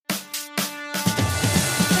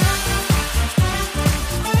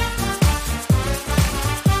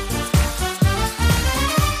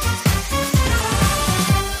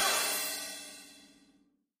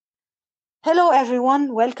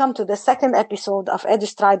everyone, welcome to the second episode of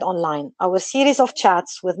EduStride Online, our series of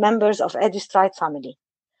chats with members of EduStride family.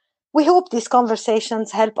 We hope these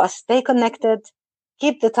conversations help us stay connected,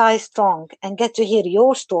 keep the ties strong, and get to hear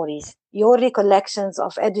your stories, your recollections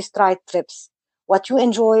of EduStride trips, what you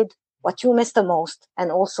enjoyed, what you missed the most,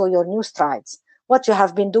 and also your new strides, what you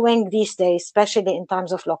have been doing these days, especially in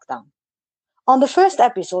times of lockdown. On the first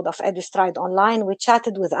episode of EduStride Online, we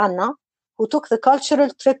chatted with Anna, who took the cultural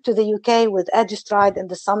trip to the UK with EduStride in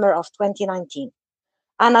the summer of 2019.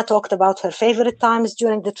 Anna talked about her favorite times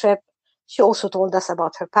during the trip. She also told us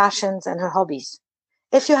about her passions and her hobbies.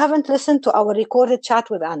 If you haven't listened to our recorded chat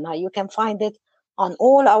with Anna, you can find it on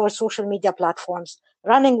all our social media platforms,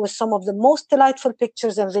 running with some of the most delightful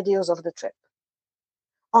pictures and videos of the trip.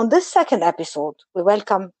 On this second episode, we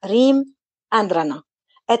welcome Reem and Rana,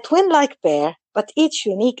 a twin-like pair, but each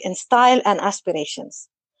unique in style and aspirations.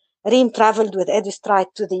 Reem traveled with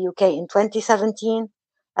EduStride to the UK in 2017,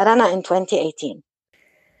 Rana in 2018.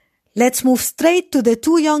 Let's move straight to the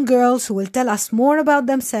two young girls who will tell us more about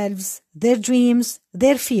themselves, their dreams,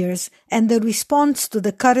 their fears, and their response to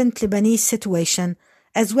the current Lebanese situation,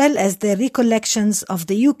 as well as their recollections of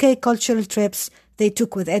the UK cultural trips they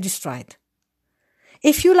took with EduStride.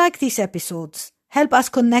 If you like these episodes, help us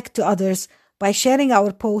connect to others by sharing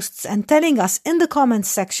our posts and telling us in the comments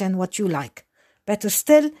section what you like. Better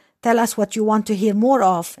still, tell us what you want to hear more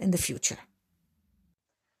of in the future.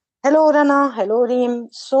 Hello, Rana. Hello, Reem.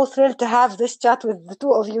 So thrilled to have this chat with the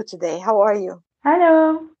two of you today. How are you?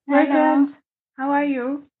 Hello. We're good. How are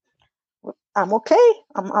you? I'm okay.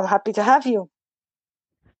 I'm happy to have you.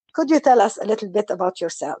 Could you tell us a little bit about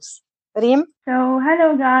yourselves? Reem? So,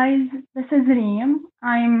 hello guys. This is Reem.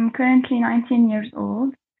 I'm currently 19 years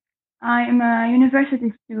old. I'm a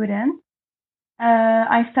university student.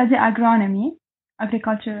 I study agronomy,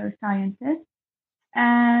 agricultural sciences,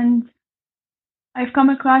 and I've come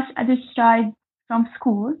across EduStride from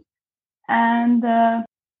school, and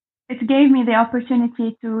it gave me the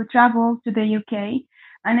opportunity to travel to the UK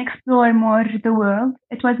and explore more the world.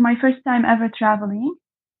 It was my first time ever traveling,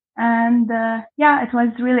 and it was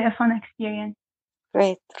really a fun experience.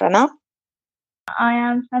 Great. Rana? I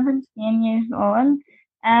am 17 years old,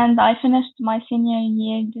 and I finished my senior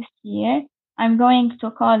year this year. I'm going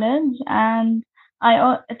to college, and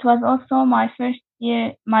it was also my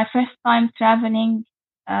first time traveling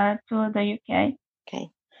to the UK. Okay.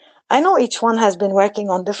 I know each one has been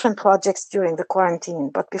working on different projects during the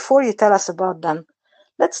quarantine, but before you tell us about them,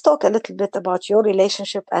 let's talk a little bit about your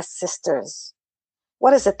relationship as sisters.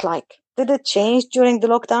 What is it like? Did it change during the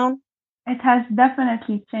lockdown? It has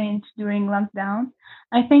definitely changed during lockdown.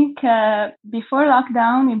 I think before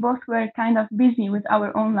lockdown, we both were kind of busy with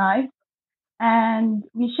our own lives, and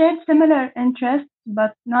we shared similar interests,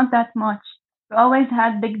 but not that much. We always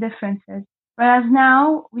had big differences. Whereas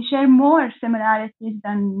now, we share more similarities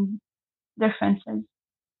than differences.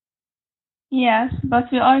 Yes,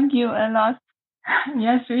 but we argue a lot.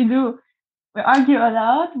 Yes, we do. We argue a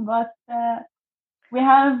lot, but we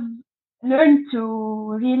have learned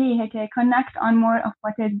to really connect on more of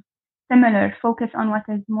what is similar, focus on what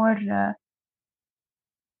is more,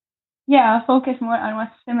 focus more on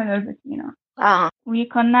what's similar between us. We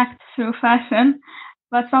connect through fashion,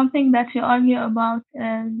 but something that we argue about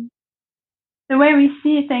is the way we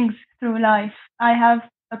see things through life. I have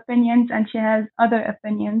opinions and she has other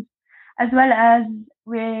opinions, as well as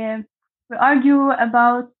we argue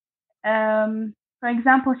about, for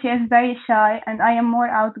example, she is very shy and I am more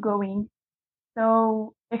outgoing.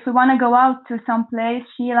 So if we want to go out to some place,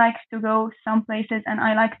 she likes to go some places and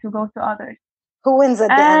I like to go to others. Who wins at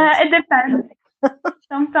the end? It depends.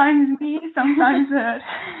 Sometimes me, sometimes her.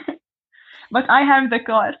 But I have the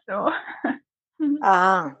car, so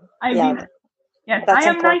Yes, that's I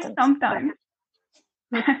am important. nice sometimes.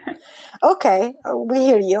 Okay, we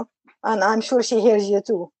hear you, and I'm sure she hears you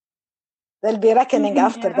too. They'll be reckoning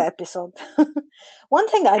after the episode. One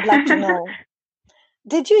thing I'd like to know,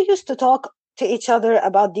 did you used to talk to each other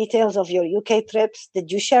about details of your UK trips?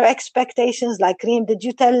 Did you share expectations? Like Reem, did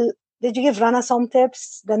you give Rana some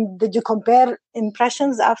tips? Then did you compare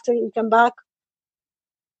impressions after you came back?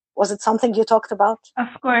 Was it something you talked about? Of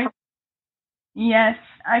course. Yes,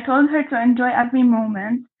 I told her to enjoy every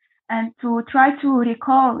moment and to try to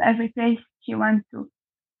recall every place she went to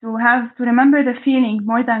remember the feeling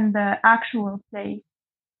more than the actual place.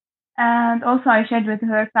 And also I shared with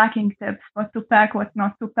her packing tips, what to pack, what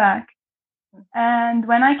not to pack. And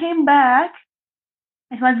when I came back,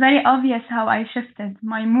 it was very obvious how I shifted.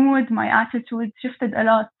 My mood, my attitude shifted a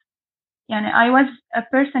lot. I was a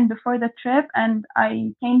person before the trip and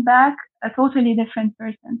I came back a totally different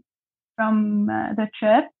person from the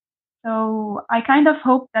trip. So I kind of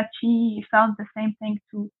hope that she felt the same thing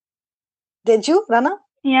too. Did you, Rana?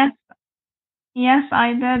 Yes, yes,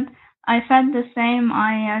 I did. I felt the same.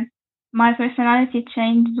 My personality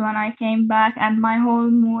changed when I came back, and my whole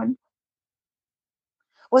mood.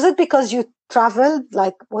 Was it because you traveled?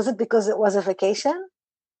 Like, was it because it was a vacation?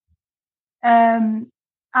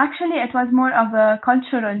 Actually, it was more of a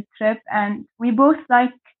cultural trip, and we both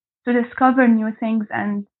like to discover new things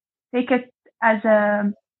and take it as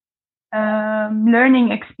a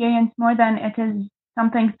learning experience more than it is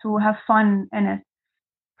something to have fun in it.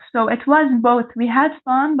 So it was both. We had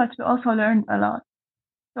fun, but we also learned a lot.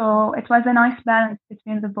 So it was a nice balance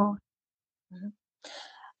between the both.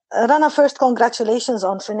 Rana, first, congratulations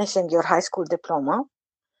on finishing your high school diploma.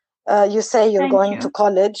 You say you're Thank going you. to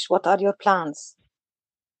college. What are your plans?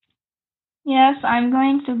 Yes, I'm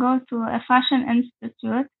going to go to a fashion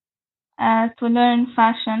institute to learn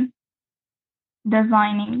fashion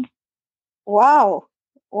designing. Wow.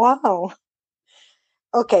 Wow.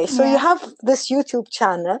 Okay, so you Yeah. have this YouTube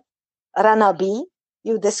channel, Rana B.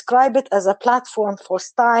 You describe it as a platform for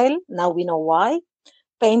style. Now we know why.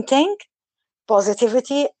 Painting,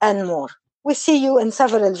 positivity, and more. We see you in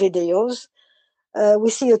several videos. We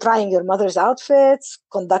see you trying your mother's outfits,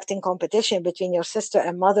 conducting competition between your sister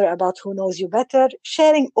and mother about who knows you better,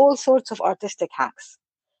 sharing all sorts of artistic hacks.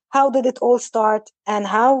 How did it all start? And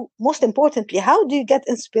how, most importantly, how do you get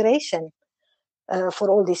inspiration for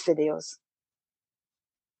all these videos?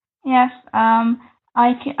 Yes.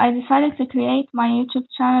 I decided to create my YouTube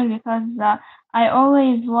channel because I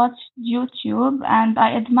always watched YouTube and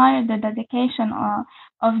I admired the dedication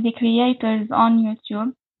of the creators on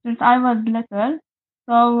YouTube since I was little.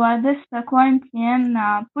 So this quarantine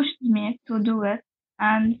pushed me to do it,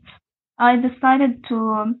 and I decided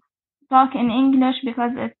to talk in English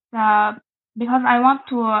because I want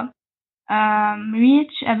to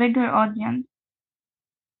reach a bigger audience.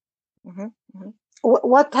 Mhm, mhm.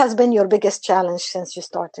 What has been your biggest challenge since you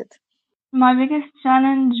started? My biggest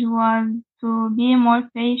challenge was to be more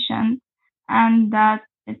patient, and that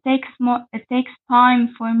it takes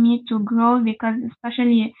time for me to grow because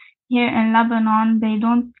especially here in Lebanon they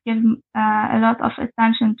don't give a lot of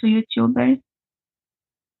attention to YouTubers.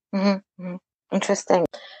 Interesting.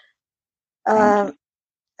 Thank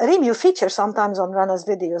you. Reem, you feature sometimes on Rana's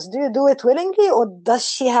videos. Do you do it willingly, or does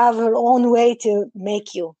she have her own way to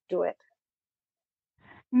make you do it?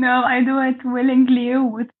 No, I do it willingly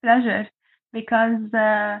with pleasure because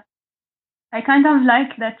I kind of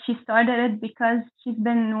like that she started it because she's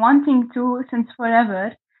been wanting to since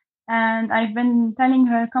forever. And I've been telling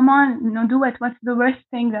her, come on, do it. What's the worst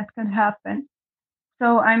thing that could happen?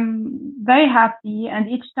 So I'm very happy. And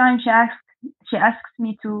each time she asks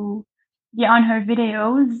me to be on her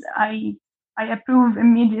videos, I approve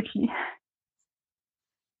immediately.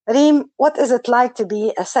 Reem, what is it like to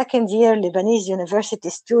be a second-year Lebanese university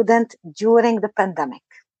student during the pandemic?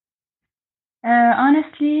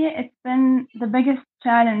 Honestly, it's been the biggest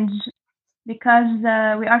challenge because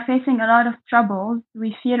we are facing a lot of troubles.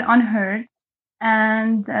 We feel unheard,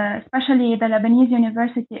 and especially the Lebanese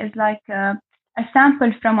university is like a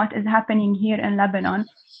sample from what is happening here in Lebanon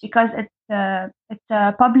because it's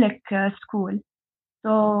a public school.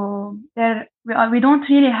 So we don't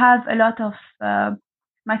really have a lot of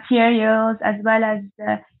materials as well as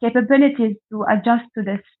capabilities to adjust to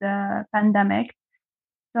this pandemic.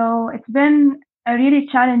 So it's been a really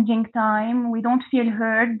challenging time. We don't feel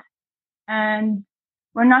heard, and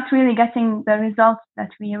we're not really getting the results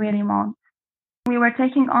that we really want. We were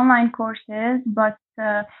taking online courses, but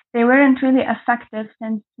they weren't really effective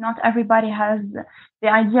since not everybody has the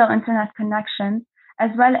ideal internet connection,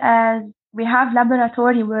 as well as we have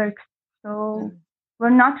laboratory work. So we're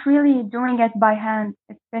not really doing it by hand.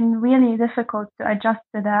 It's been really difficult to adjust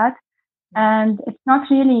to that, and it's not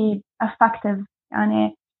really effective.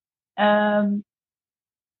 And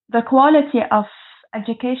the quality of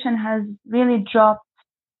education has really dropped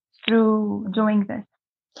through doing this.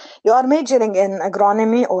 You are majoring in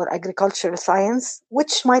agronomy or agricultural science,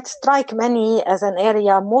 which might strike many as an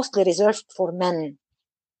area mostly reserved for men.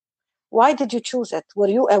 Why did you choose it? Were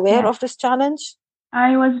you aware of this challenge?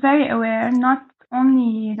 I was very aware, not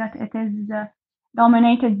only that it is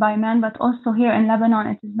dominated by men, but also here in Lebanon,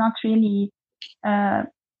 it is not really,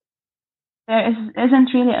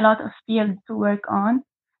 isn't really a lot of field to work on.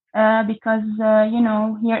 Because,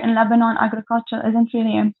 here in Lebanon, agriculture isn't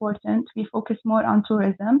really important. We focus more on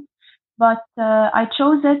tourism. But I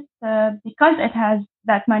chose it because it has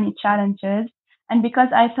that many challenges. And because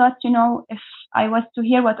I thought, if I was to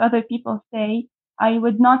hear what other people say, I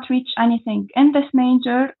would not reach anything in this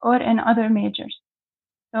major or in other majors.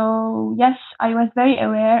 So yes, I was very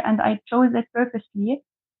aware and I chose it purposely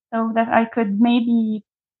so that I could maybe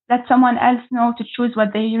let someone else know to choose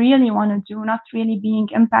what they really want to do, not really being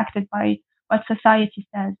impacted by what society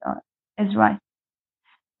says is right.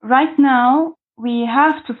 Right now, we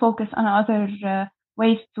have to focus on other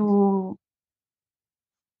ways to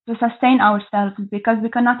sustain ourselves because we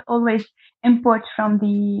cannot always import from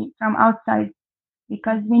outside,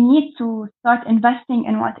 because we need to start investing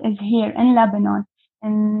in what is here in Lebanon,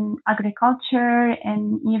 in agriculture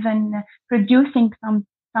and even producing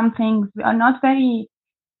some things. We are not very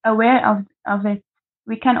aware of it.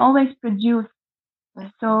 We can always produce.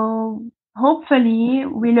 So hopefully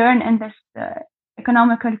we learn in this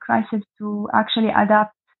economical crisis to actually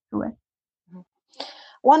adapt to it.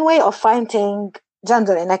 One way of fighting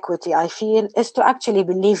gender inequity, I feel, is to actually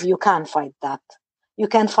believe you can fight that. You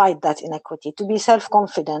can fight that inequity, to be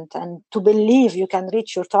self-confident and to believe you can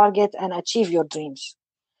reach your target and achieve your dreams.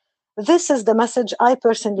 This is the message I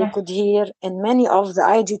personally could hear in many of the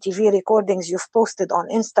IGTV recordings you've posted on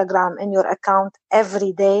Instagram in your account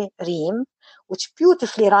every day, Reem, which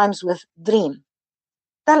beautifully rhymes with dream.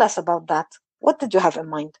 Tell us about that. What did you have in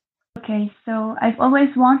mind? Okay, so I've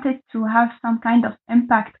always wanted to have some kind of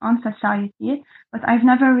impact on society, but I've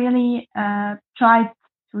never really tried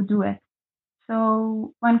to do it.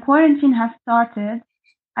 So when quarantine has started,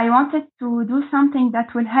 I wanted to do something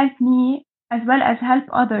that will help me as well as help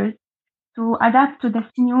others to adapt to this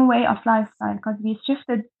new way of lifestyle, because we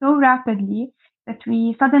shifted so rapidly that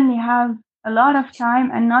we suddenly have a lot of time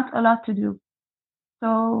and not a lot to do.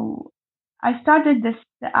 So I started this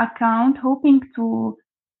account hoping to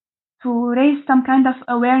raise some kind of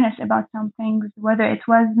awareness about some things, whether it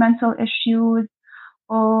was mental issues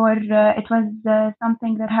or it was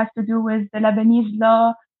something that has to do with the Lebanese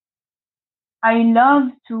law. I love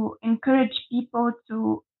to encourage people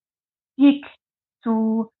to speak,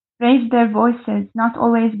 to raise their voices, not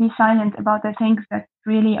always be silent about the things that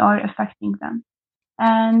really are affecting them.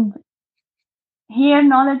 And here,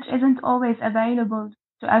 knowledge isn't always available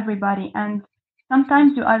to everybody. And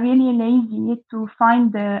sometimes you are really lazy to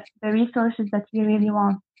find the resources that you really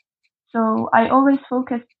want. So I always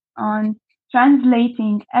focus on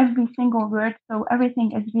translating every single word so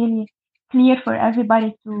everything is really clear for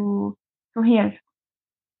everybody to hear.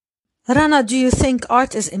 Rana, do you think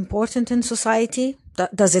art is important in society?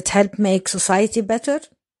 Does it help make society better?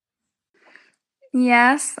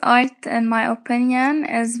 Yes, art, in my opinion,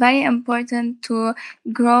 is very important to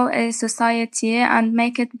grow a society and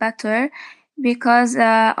make it better, because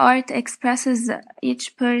art expresses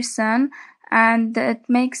each person and it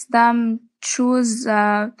makes them choose,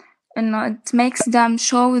 it makes them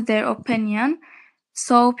show their opinion.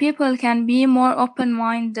 So people can be more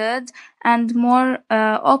open-minded and more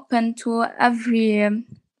open to every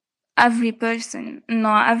person,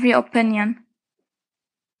 every opinion.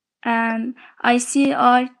 And I see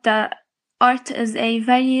art is a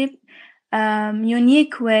very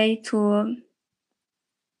unique way to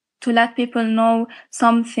let people know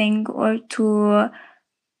something or to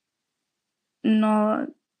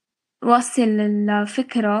وصل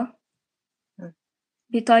الفكرة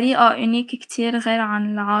بطريقة unique كتير غير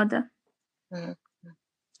عن العادة.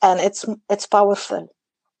 And it's powerful.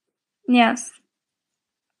 Yes.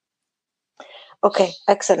 Okay,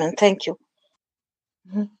 excellent. Thank you.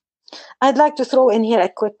 I'd like to throw in here a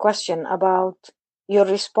quick question about your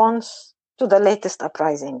response to the latest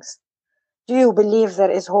uprisings. Do you believe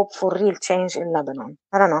there is hope for real change in Lebanon?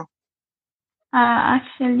 I don't know.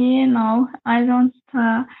 Actually, no. I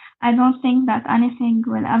don't think that anything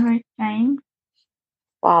will ever change.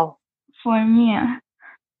 Wow. For me.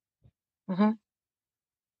 Mm-hmm.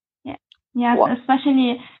 Yes, wow.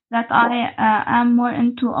 Especially that I am more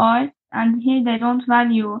into art, and here they don't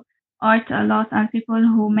value art a lot and people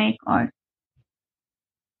who make art.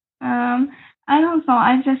 I don't know.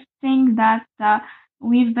 I just think that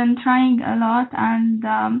we've been trying a lot, and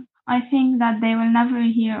I think that they will never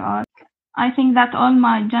hear us. I think that all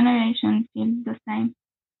my generation feels the same.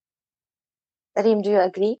 Reem, do you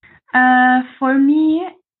agree? For me,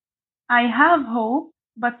 I have hope,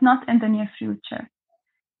 but not in the near future.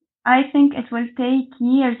 I think it will take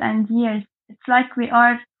years and years. It's like we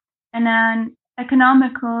are in an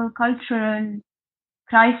economical, cultural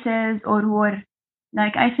crisis or war.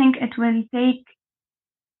 Like, I think it will take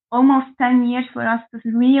almost 10 years for us to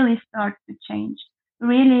really start to change,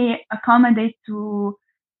 really accommodate to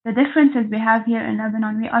the differences we have here in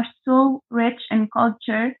Lebanon. We are so rich in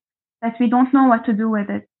culture that we don't know what to do with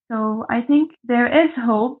it. So I think there is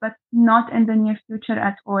hope, but not in the near future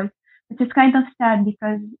at all. Which is kind of sad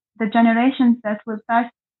because the generations that will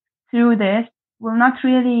pass through this will not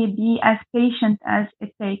really be as patient as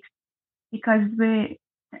it takes, because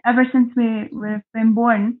ever since we've been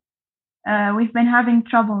born, we've been having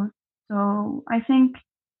troubles. So I think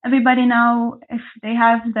everybody now, if they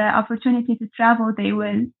have the opportunity to travel, they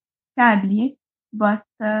will, sadly, but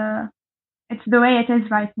it's the way it is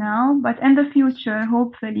right now. But in the future,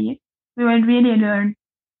 hopefully, we will really learn.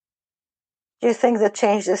 Do you think the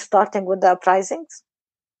change is starting with the uprisings?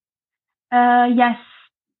 Yes,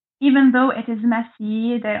 even though it is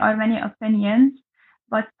messy, there are many opinions,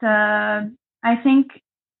 but I think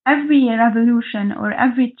every revolution or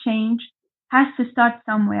every change has to start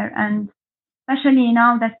somewhere, and especially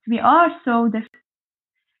now that we are so different,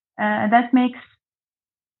 that makes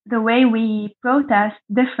the way we protest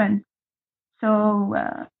different. So,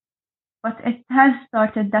 but it has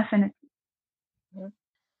started definitely.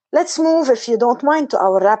 Let's move, if you don't mind, to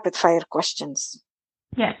our rapid fire questions.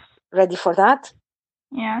 Yes. Ready for that?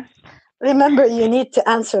 Yes. Remember, you need to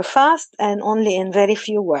answer fast and only in very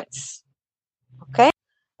few words. Okay?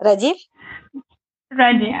 Ready?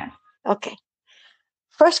 Ready. Yes. Okay.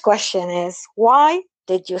 First question is, why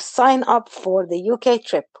did you sign up for the UK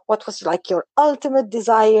trip? What was like your ultimate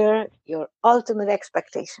desire, your ultimate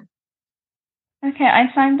expectation? Okay,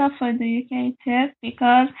 I signed up for the UK trip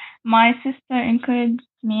because my sister encouraged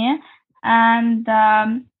me, and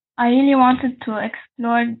I really wanted to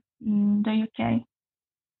explore the UK.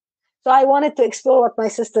 So I wanted to explore what my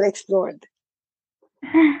sister explored.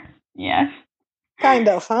 Yes. Kind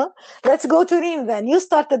of, huh? Let's go to Reem then. You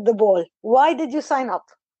started the ball. Why did you sign up?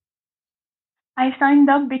 I signed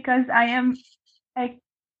up because I am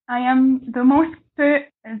the most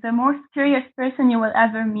curious person you will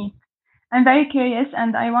ever meet. I'm very curious,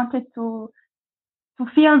 and I wanted to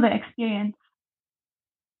feel the experience.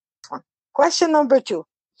 Question number 2.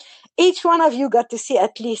 Each one of you got to see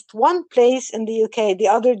at least one place in the UK the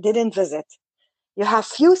other didn't visit. You have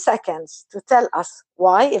few seconds to tell us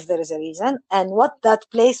why, if there is a reason, and what that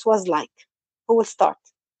place was like. Who will start?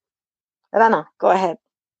 Rana, go ahead.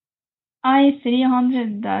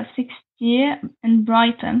 I-360 in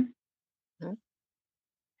Brighton. Mhm.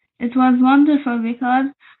 It was wonderful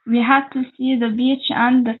because we had to see the beach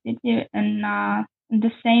and the city in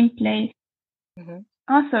the same place. Mhm.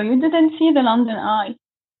 Also, you didn't see the London Eye.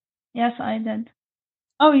 Yes, I did.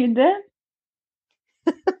 Oh, you did?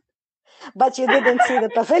 But you didn't see the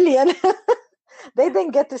pavilion. They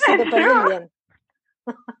didn't get to see the pavilion.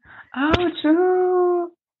 Oh,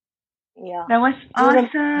 true. Yeah. That was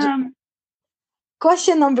awesome.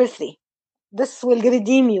 Question number 3. This will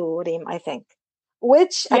redeem you, Reem, I think.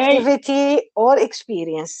 Which Yay. activity or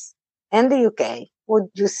experience in the UK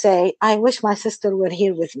would you say, I wish my sister were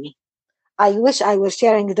here with me? I wish I was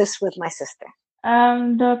sharing this with my sister.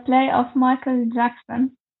 The play of Michael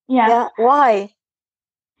Jackson. Yes. Yeah, why?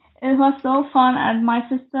 It was so fun, and my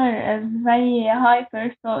sister is very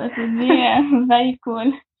hyper, so it would be very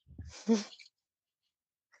cool.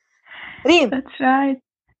 Reem. That's right.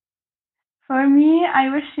 For me, I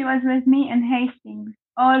wish she was with me in Hastings.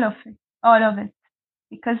 All of it.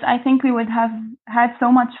 Because I think we would have had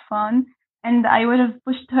so much fun, and I would have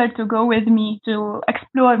pushed her to go with me to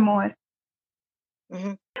explore more.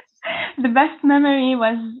 Mhm. The best memory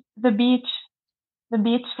was the beach. The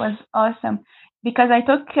beach was awesome because I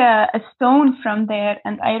took a stone from there,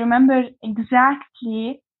 and I remember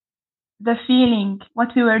exactly the feeling,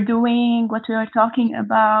 what we were doing, what we were talking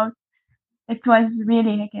about. It was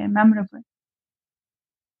really memorable.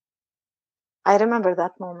 I remember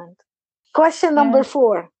that moment. Question number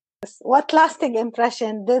 4. What lasting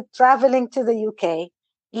impression did traveling to the UK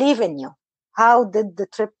leave in you? How did the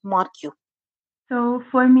trip mark you? So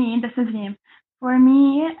for me, this is Reem. For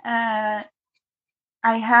me, I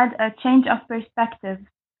had a change of perspective.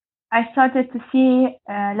 I started to see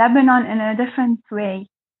Lebanon in a different way.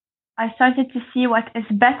 I started to see what is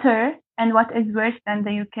better and what is worse than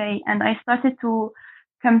the UK. And I started to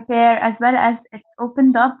compare, as well as it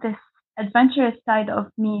opened up this adventurous side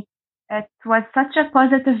of me. It was such a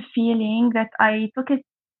positive feeling that I took it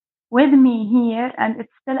with me here, and it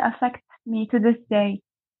still affects me to this day.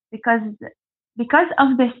 Because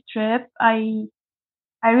of this trip, I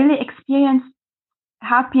really experienced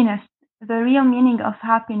happiness, the real meaning of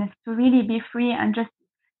happiness, to really be free and just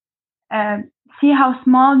see how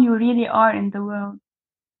small you really are in the world.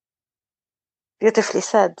 Beautifully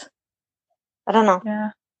said. Rana,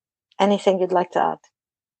 Yeah. anything you'd like to add?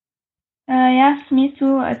 Yes, me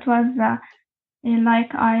too. It was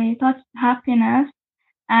like I touched happiness,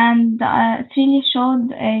 and it really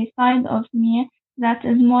showed a side of me that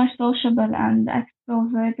is more sociable and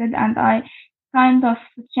extroverted, and I kind of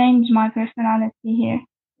changed my personality here.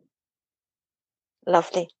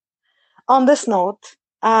 Lovely. On this note,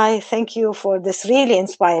 I thank you for this really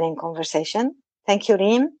inspiring conversation. Thank you,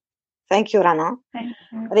 Reem. Thank you, Rana. Thank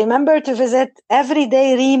you. Remember to visit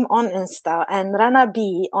Everyday Reem on Insta and Rana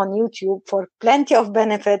B on YouTube for plenty of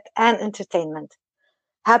benefit and entertainment.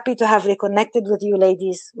 Happy to have reconnected with you,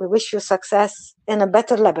 ladies. We wish you success in a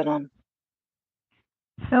better Lebanon.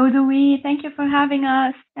 So do we. Thank you for having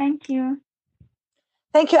us. Thank you.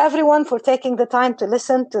 Thank you, everyone, for taking the time to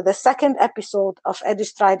listen to the second episode of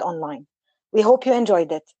EduStride Online. We hope you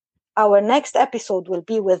enjoyed it. Our next episode will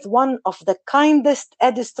be with one of the kindest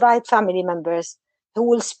EduStride family members who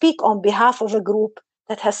will speak on behalf of a group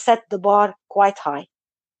that has set the bar quite high.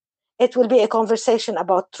 It will be a conversation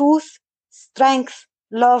about truth, strength,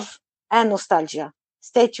 love, and nostalgia.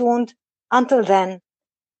 Stay tuned. Until then,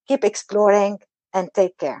 keep exploring and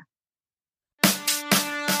take care.